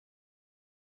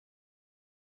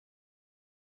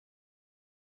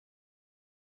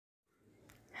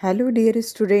Hello dear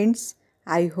students,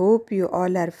 I hope you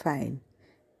all are fine.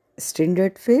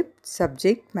 Standard 5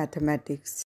 subject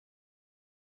mathematics.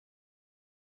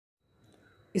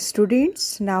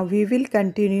 Students, now we will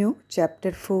continue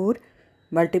chapter 4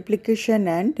 multiplication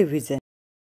and division.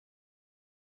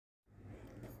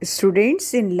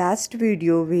 Students, in last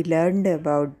video we learned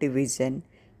about division.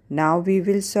 Now we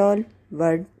will solve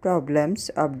word problems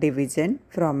of division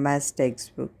from math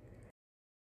textbook.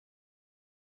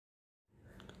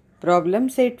 Problem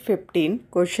set 15,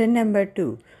 question number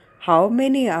 2. How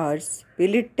many hours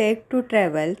will it take to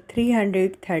travel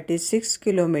 336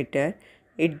 km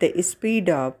at the speed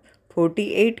of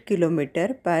 48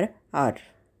 km per hour?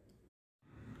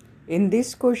 In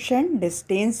this question,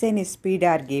 distance and speed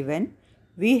are given.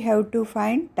 We have to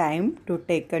find time to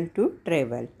taken to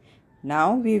travel.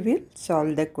 Now we will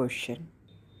solve the question.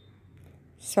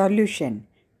 Solution.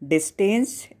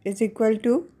 Distance is equal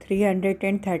to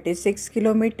 336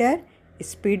 km.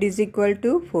 Speed is equal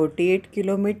to 48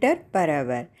 km per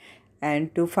hour.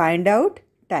 And to find out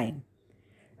time.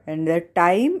 And the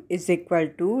time is equal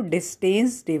to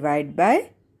distance divided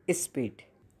by speed.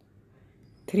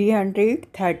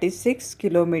 336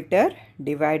 km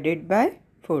divided by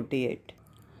 48.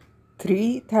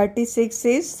 336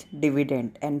 is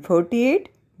dividend and 48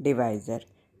 divisor.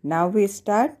 Now we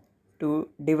start to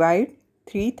divide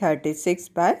 336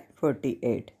 by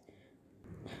 48.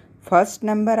 First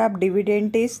number of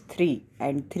dividend is 3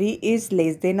 and 3 is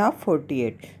less than of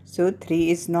 48. So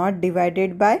 3 is not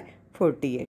divided by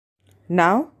 48.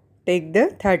 Now take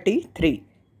the 33.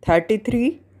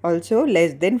 33 also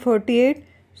less than 48.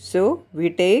 So we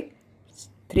take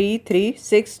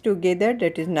 336 together,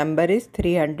 that is number is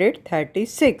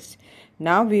 336.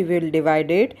 Now we will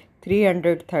divide it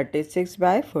 336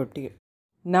 by 48.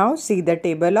 Now see the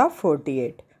table of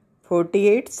 48.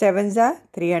 48 7s are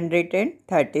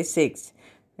 336.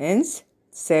 Means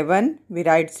 7, we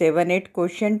write 7 at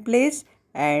quotient place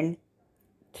and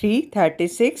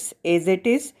 336 as it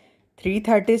is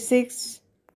 336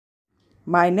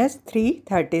 minus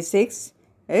 336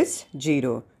 is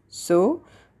 0. So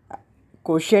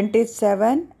quotient is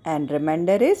 7 and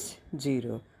remainder is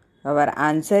 0. Our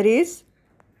answer is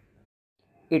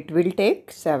it will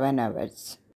take 7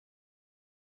 hours.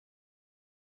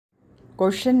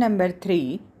 Question number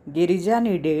 3. Girija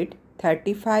needed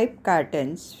 35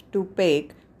 cartons to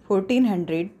pack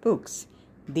 1400 books.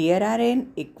 There are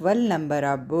an equal number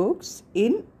of books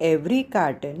in every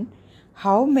carton.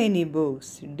 How many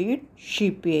books did she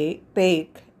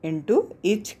pack into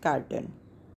each carton?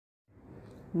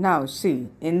 Now see,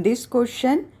 in this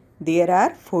question, there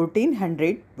are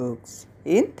 1400 books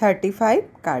in 35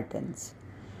 cartons.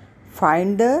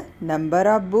 Find the number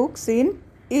of books in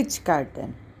each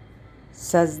carton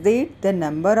such that the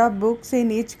number of books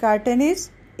in each carton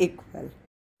is equal.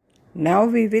 Now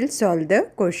we will solve the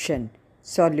question.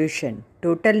 Solution.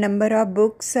 Total number of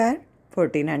books are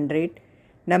 1400.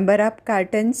 Number of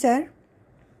cartons are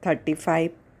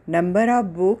 35. Number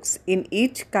of books in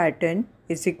each carton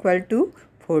is equal to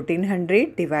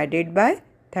 1400 divided by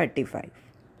 35.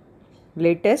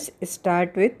 Let us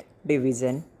start with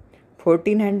division.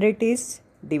 1400 is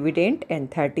dividend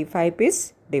and 35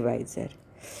 is divisor.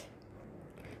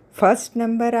 First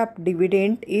number of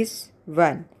dividend is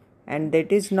 1 and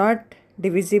that is not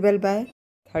divisible by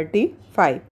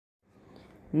 35.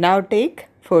 Now take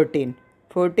 14.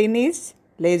 14 is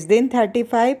less than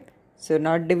 35, so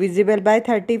not divisible by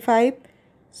 35.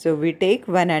 So we take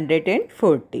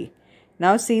 140.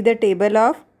 Now see the table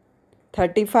of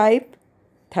 35.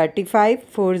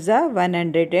 35 4s are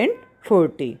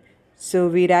 140. So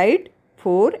we write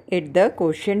 4 at the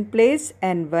quotient place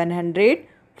and 140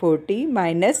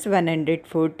 minus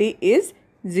 140 is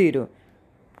 0.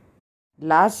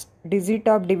 Last digit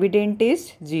of dividend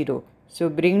is 0. So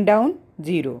bring down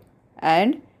 0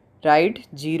 and write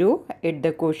 0 at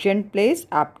the quotient place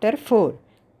after 4.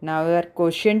 Now our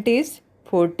quotient is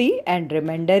 40 and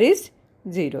remainder is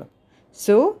 0.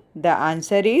 So the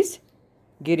answer is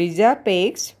Girija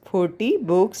packs 40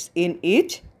 books in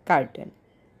each carton.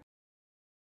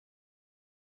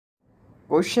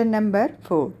 Question number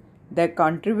 4. The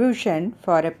contribution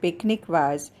for a picnic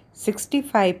was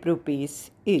 65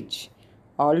 rupees each.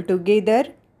 Altogether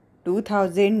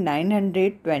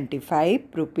 2,925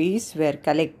 rupees were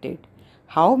collected.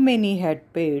 How many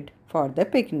had paid for the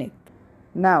picnic?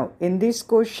 Now in this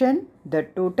question the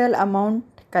total amount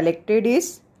collected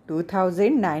is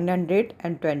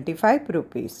 2,925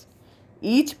 rupees.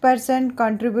 Each person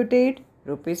contributed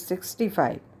rupees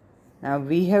 65. Now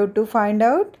we have to find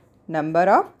out number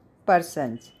of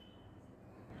persons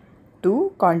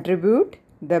to contribute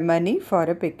the money for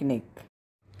a picnic.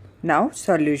 Now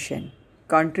solution.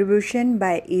 Contribution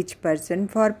by each person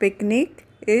for picnic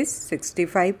is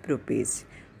 65 rupees.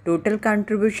 Total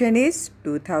contribution is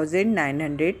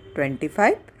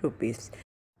 2925 rupees.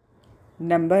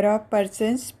 Number of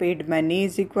persons paid money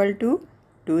is equal to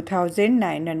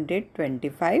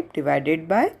 2925 divided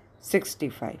by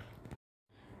 65.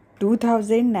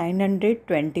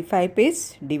 2925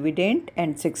 is dividend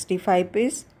and 65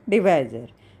 is divisor.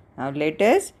 Now let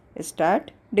us start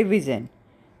division.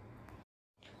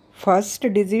 First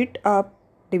digit of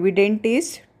dividend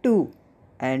is 2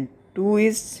 and 2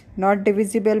 is not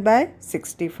divisible by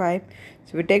 65.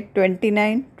 So we take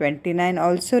 29. 29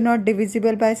 also not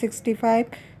divisible by 65.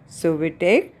 So we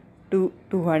take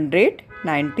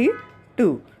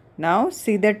 292. Now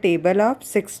see the table of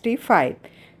 65.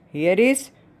 Here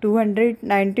is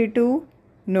 292.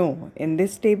 No, in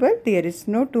this table there is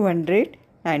no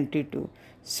 292.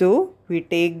 So we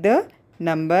take the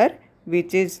number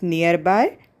which is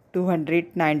nearby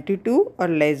 292 or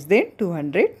less than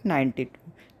 292.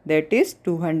 That is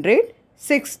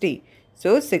 260.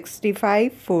 So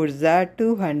 65 4s are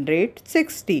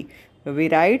 260. We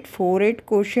write 4 at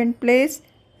quotient place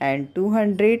and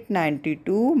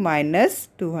 292 minus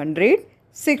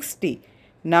 260.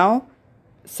 Now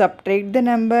subtract the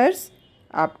numbers.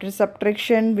 After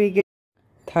subtraction we get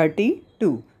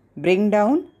 32. Bring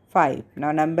down 5.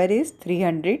 Now number is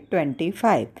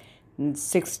 325.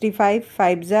 65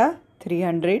 5s are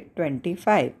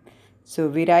 325. So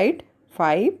we write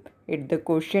 5 at the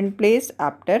quotient place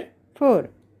after 4.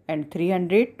 And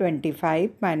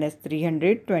 325 minus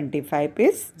 325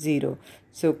 is 0.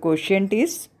 So quotient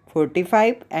is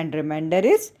 45 and remainder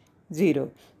is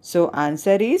 0. So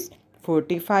answer is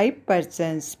 45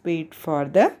 persons paid for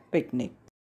the picnic.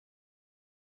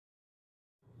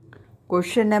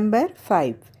 Question number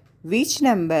 5. Which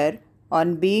number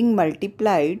on being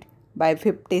multiplied by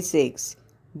 56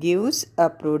 gives a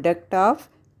product of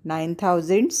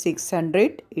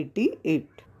 9688?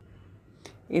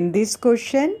 In this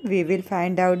question, we will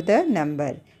find out the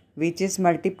number which is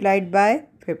multiplied by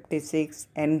 56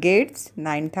 and gets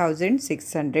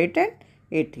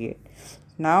 9688.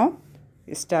 Now,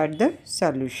 start the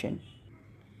solution.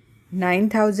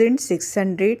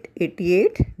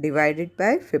 9688 divided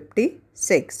by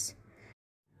 56.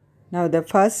 Now, the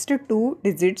first two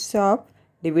digits of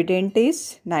dividend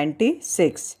is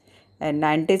 96 and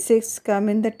 96 come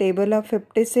in the table of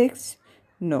 56?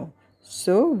 No.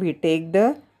 So, we take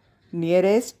the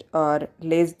nearest or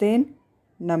less than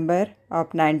number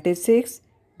of 96,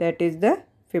 that is the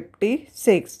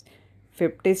 56.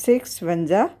 56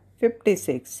 ones are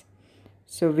 56.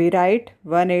 So, we write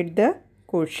 1 at the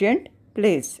quotient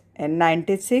place and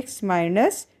 96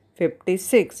 minus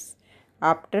 56.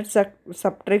 After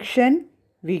subtraction,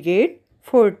 we get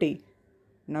 40.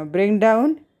 Now bring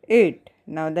down 8.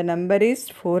 Now the number is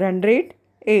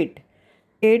 408.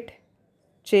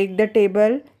 Check the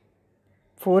table.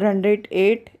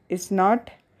 408 is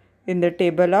not in the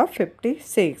table of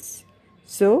 56.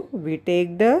 So we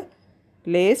take the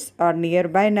less or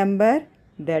nearby number,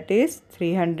 that is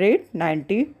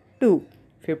 392.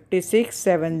 56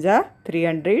 sevens are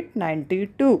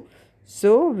 392.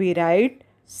 So we write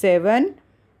 7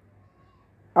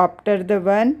 after the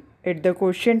 1 at the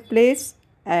quotient place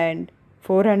and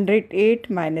 408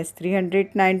 minus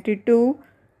 392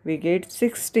 we get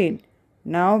 16.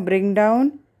 Now bring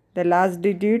down the last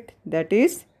digit, that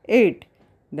is 8.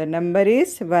 The number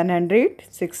is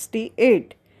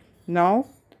 168. Now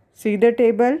see the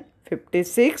table.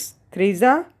 56 3s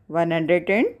are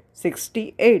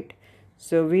 168.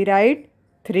 So we write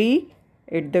 3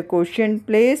 at the quotient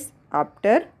place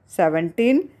after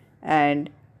 17 and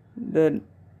the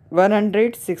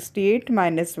 168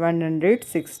 minus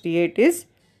 168 is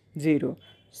 0.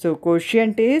 So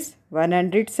quotient is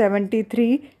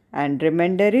 173 and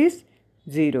remainder is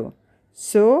 0.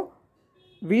 So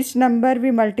which number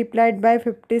we multiplied by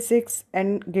 56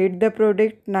 and get the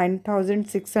product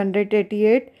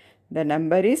 9688? The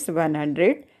number is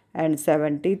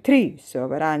 173. So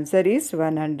our answer is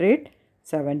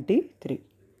 173.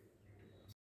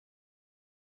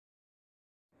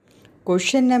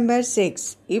 Question number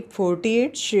 6. If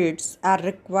 48 sheets are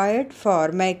required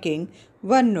for making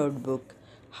one notebook,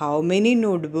 how many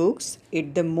notebooks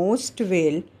at the most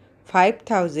will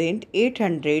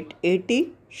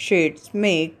 5880 sheets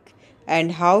make,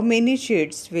 and how many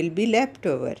sheets will be left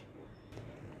over?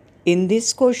 In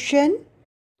this question,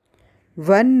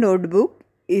 one notebook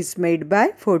is made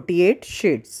by 48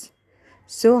 sheets.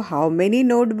 So how many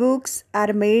notebooks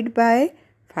are made by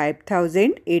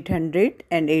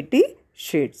 5880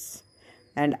 sheets?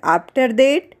 And after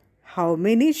that, how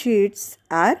many sheets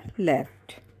are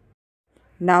left?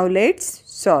 Now let's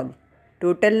solve.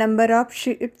 Total number of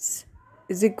sheets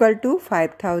is equal to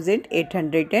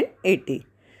 5880.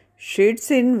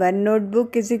 Sheets in one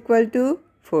notebook is equal to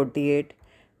 48.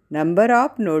 Number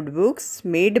of notebooks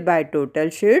made by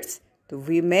total sheets. So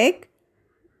we make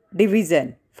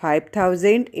division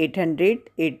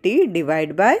 5880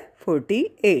 divided by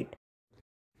 48.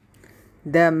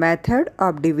 The method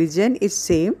of division is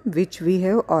same which we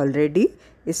have already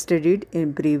studied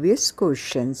in previous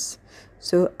questions.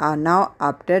 So now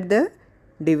after the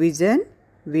division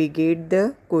we get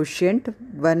the quotient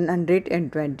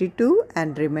 122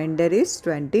 and remainder is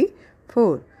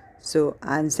 24. So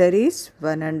answer is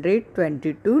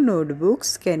 122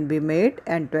 notebooks can be made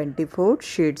and 24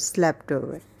 sheets left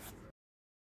over.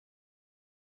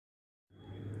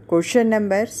 Question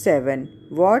number 7.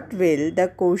 What will the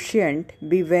quotient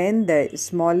be when the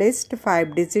smallest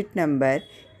 5-digit number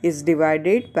is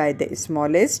divided by the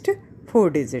smallest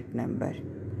 4-digit number?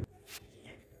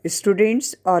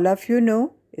 Students, all of you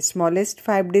know smallest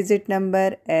 5-digit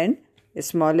number and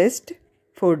smallest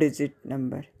 4-digit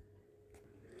number.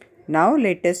 Now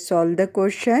let us solve the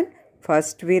question.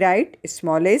 First we write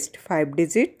smallest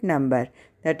 5-digit number,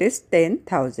 that is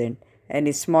 10,000,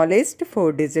 and smallest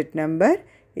 4-digit number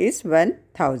is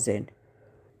 1000.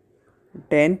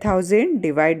 10,000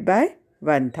 divided by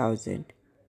 1000.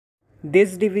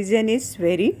 This division is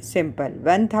very simple.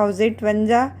 1000 1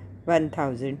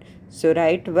 1000. So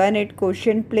write 1 at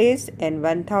quotient place and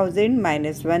 1000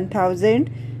 minus 1000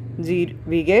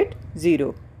 we get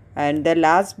 0. And the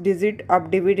last digit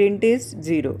of dividend is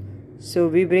 0. So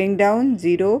we bring down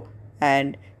 0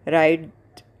 and write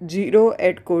 0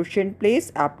 at quotient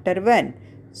place after 1.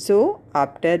 So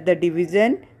after the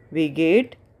division we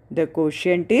get the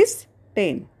quotient is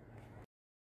 10.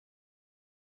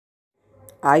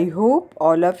 I hope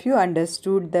all of you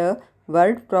understood the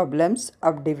word problems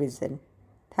of division.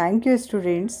 Thank you,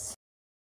 students.